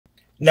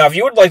Now, if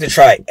you would like to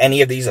try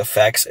any of these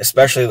effects,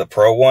 especially the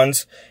pro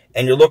ones,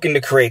 and you're looking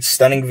to create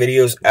stunning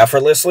videos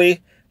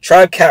effortlessly,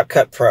 try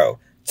Capcut Pro.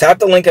 Tap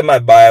the link in my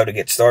bio to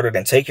get started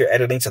and take your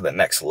editing to the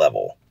next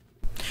level.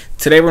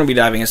 Today we're going to be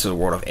diving into the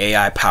world of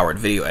AI-powered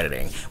video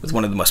editing with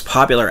one of the most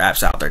popular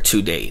apps out there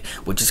to date,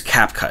 which is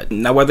Capcut.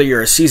 Now, whether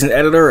you're a seasoned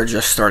editor or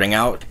just starting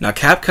out, now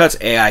Capcut's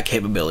AI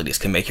capabilities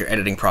can make your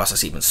editing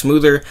process even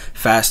smoother,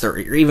 faster, or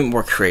even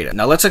more creative.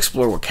 Now let's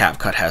explore what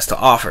Capcut has to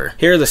offer.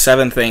 Here are the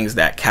 7 things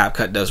that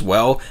Capcut does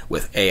well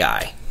with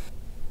AI.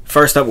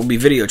 First up will be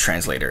Video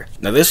Translator.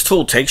 Now this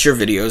tool takes your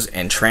videos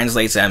and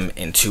translates them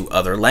into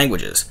other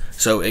languages.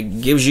 So it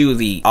gives you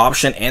the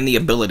option and the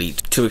ability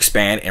to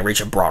expand and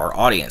reach a broader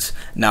audience.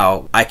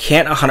 Now, I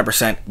can't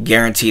 100%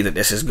 guarantee that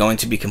this is going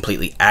to be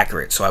completely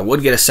accurate, so I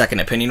would get a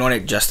second opinion on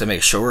it just to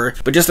make sure.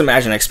 But just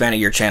imagine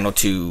expanding your channel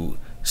to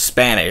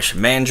Spanish,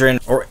 Mandarin,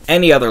 or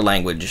any other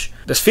language.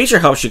 This feature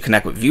helps you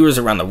connect with viewers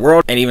around the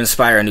world and even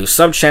inspire a new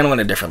sub-channel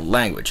in a different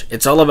language.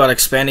 It's all about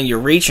expanding your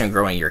reach and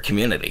growing your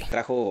community.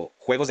 Trajo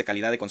juegos de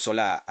calidad de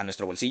consola a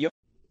nuestro bolsillo.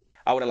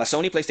 Ahora la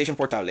Sony PlayStation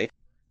Portable,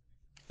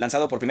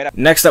 lanzado por primera.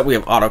 Next up, we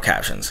have auto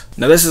captions.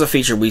 Now this is a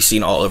feature we've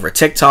seen all over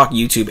TikTok,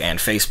 YouTube, and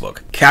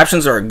Facebook.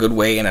 Captions are a good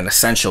way and an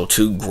essential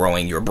to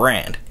growing your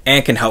brand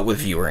and can help with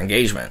viewer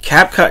engagement.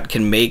 Capcut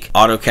can make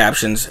auto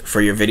captions for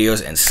your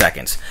videos in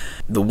seconds.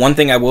 The one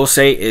thing I will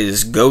say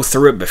is go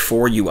through it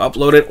before you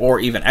upload it or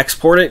even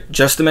export it,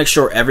 just to make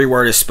sure every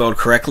word is spelled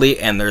correctly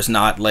and there's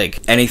not like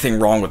anything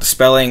wrong with the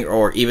spelling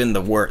or even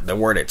the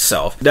word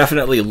itself.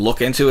 Definitely look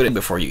into it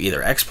before you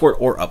either export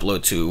or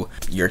upload to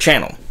your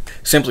channel.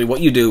 Simply what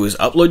you do is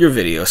upload your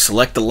video,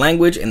 select the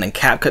language, and then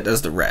Capcut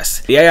does the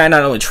rest. The AI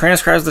not only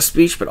transcribes the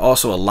speech, but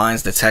also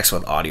aligns the text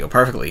with audio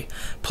perfectly.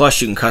 Plus,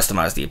 you can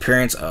customize the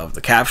appearance of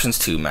the captions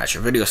to match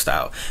your video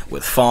style,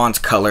 with fonts,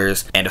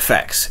 colors, and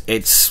effects.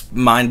 It's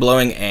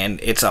mind-blowing,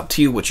 and it's up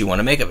to you what you want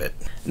to make of it.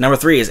 Number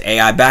 3 is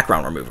AI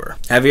Background Remover.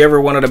 Have you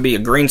ever wanted to be a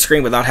green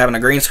screen without having a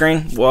green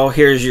screen? Well,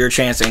 here's your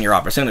chance and your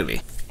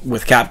opportunity.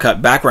 With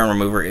Capcut Background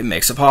Remover, it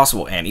makes it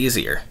possible and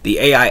easier. The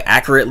AI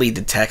accurately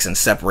detects and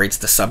separates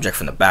the subject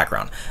from the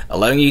background,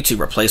 allowing you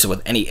to replace it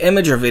with any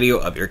image or video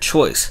of your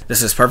choice.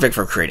 This is perfect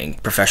for creating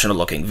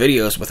professional-looking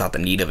videos without the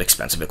need of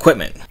expensive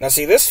equipment. Now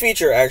see, this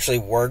feature actually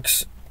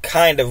works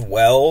kind of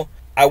well.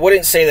 I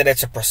wouldn't say that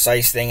it's a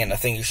precise thing and a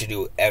thing you should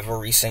do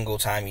every single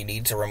time you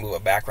need to remove a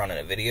background in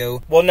a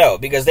video. Well, no,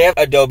 because they have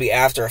Adobe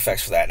After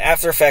Effects for that. And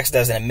After Effects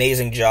does an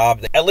amazing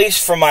job. At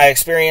least from my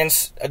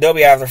experience,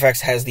 Adobe After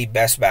Effects has the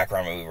best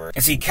background remover.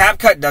 And see,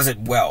 Capcut does it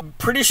well.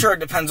 Pretty sure it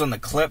depends on the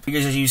clip,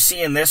 because as you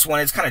see in this one,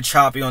 it's kind of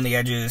choppy on the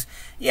edges.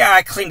 Yeah,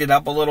 I cleaned it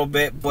up a little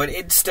bit, but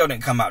it still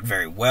didn't come out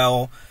very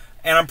well.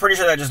 And I'm pretty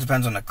sure that just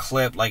depends on the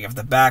clip, like if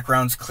the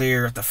background's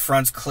clear, if the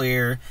front's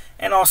clear,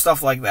 and all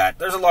stuff like that.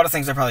 There's a lot of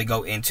things that probably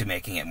go into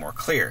making it more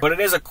clear. But it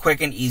is a quick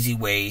and easy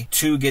way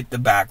to get the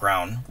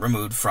background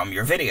removed from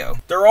your video.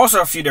 There are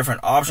also a few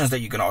different options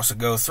that you can also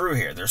go through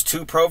here. There's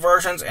 2 pro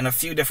versions and a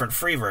few different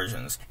free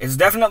versions. It's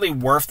definitely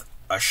worth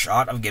a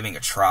shot of giving a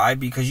try,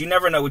 because you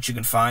never know what you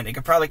can find. It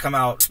could probably come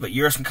out, but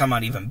yours can come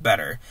out even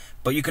better.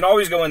 But you can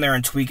always go in there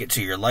and tweak it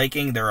to your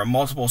liking. There are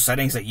multiple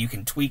settings that you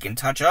can tweak and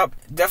touch up.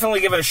 Definitely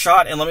give it a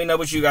shot and let me know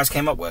what you guys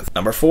came up with.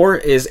 Number 4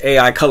 is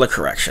AI color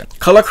correction.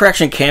 Color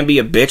correction can be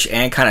a bitch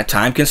and kind of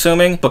time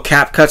consuming, but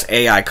Capcut's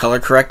AI color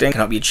correcting can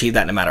help you achieve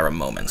that in a matter of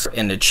moments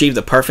and achieve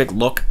the perfect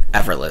look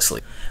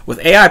effortlessly.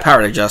 With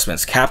AI-powered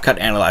adjustments, Capcut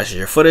analyzes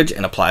your footage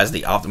and applies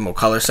the optimal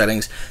color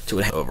settings to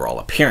enhance overall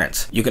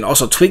appearance. You can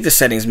also tweak the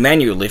settings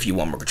manually if you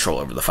want more control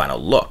over the final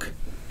look.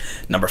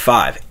 Number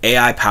 5,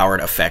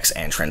 AI-powered effects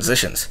and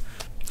transitions.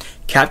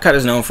 Capcut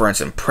is known for its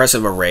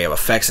impressive array of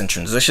effects and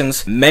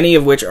transitions, many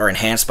of which are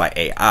enhanced by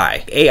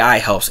AI. AI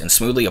helps in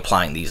smoothly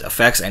applying these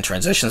effects and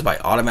transitions by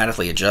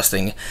automatically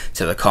adjusting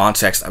to the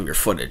context of your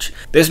footage.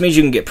 This means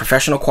you can get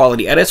professional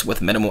quality edits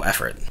with minimal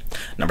effort.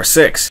 Number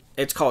 6.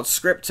 It's called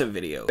script to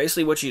video.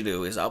 Basically what you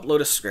do is upload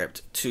a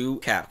script to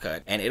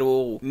Capcut and it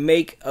will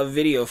make a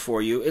video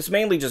for you. It's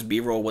mainly just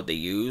B-roll what they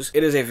use.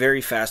 It is a very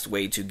fast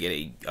way to get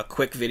a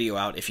quick video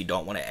out if you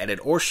don't want to edit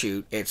or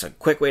shoot. It's a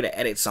quick way to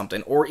edit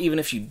something, or even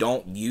if you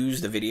don't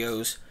use the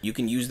videos, you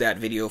can use that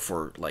video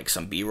for like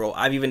some B-roll.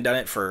 I've even done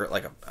it for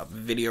like a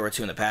video or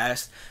 2 in the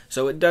past.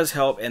 So it does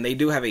help, and they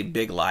do have a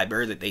big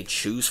library that they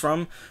choose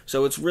from.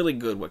 So it's really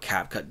good what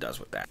Capcut does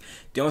with that.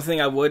 The only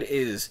thing I would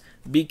is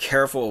be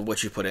careful of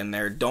what you put in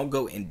there. Don't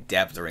go in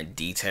depth or in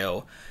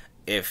detail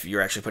if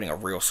you're actually putting a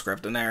real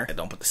script in there.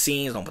 Don't put the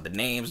scenes, don't put the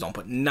names, don't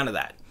put none of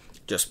that.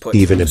 Just put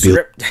the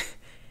script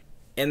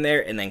in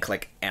there and then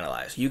click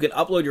analyze. You can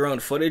upload your own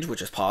footage,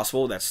 which is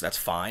possible. That's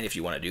fine if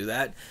you want to do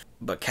that.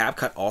 But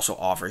Capcut also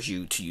offers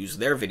you to use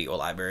their video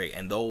library,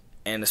 and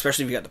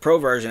especially if you got the pro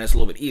version, it's a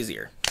little bit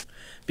easier,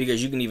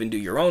 because you can even do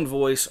your own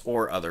voice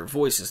or other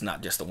voices,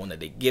 not just the one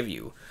that they give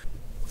you.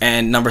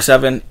 And number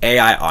 7,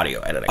 AI audio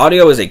editing.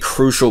 Audio is a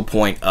crucial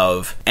point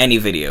of any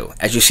video.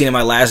 As you've seen in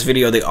my last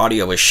video, the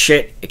audio was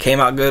shit. It came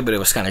out good, but it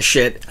was kind of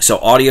shit. So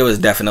audio is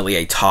definitely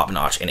a top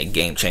notch and a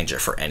game changer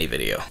for any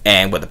video.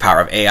 And with the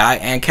power of AI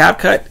and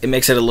Capcut, it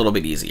makes it a little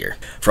bit easier.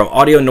 From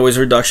audio noise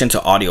reduction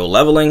to audio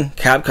leveling,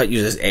 Capcut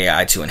uses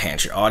AI to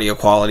enhance your audio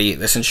quality.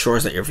 This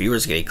ensures that your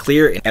viewers get a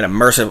clear and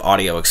immersive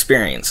audio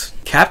experience.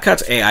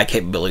 Capcut's AI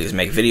capabilities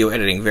make video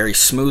editing very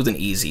smooth and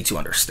easy to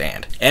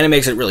understand, and it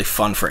makes it really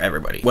fun for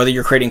everybody. Whether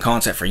you're creating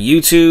content for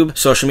YouTube,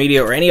 social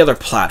media, or any other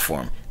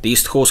platform,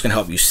 these tools can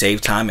help you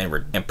save time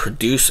and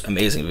produce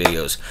amazing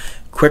videos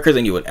quicker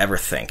than you would ever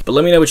think. But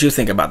let me know what you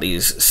think about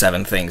these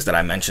 7 things that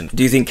I mentioned.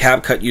 Do you think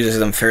Capcut uses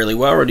them fairly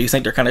well, or do you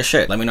think they're kind of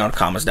shit? Let me know in the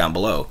comments down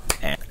below,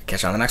 and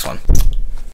catch you on the next one.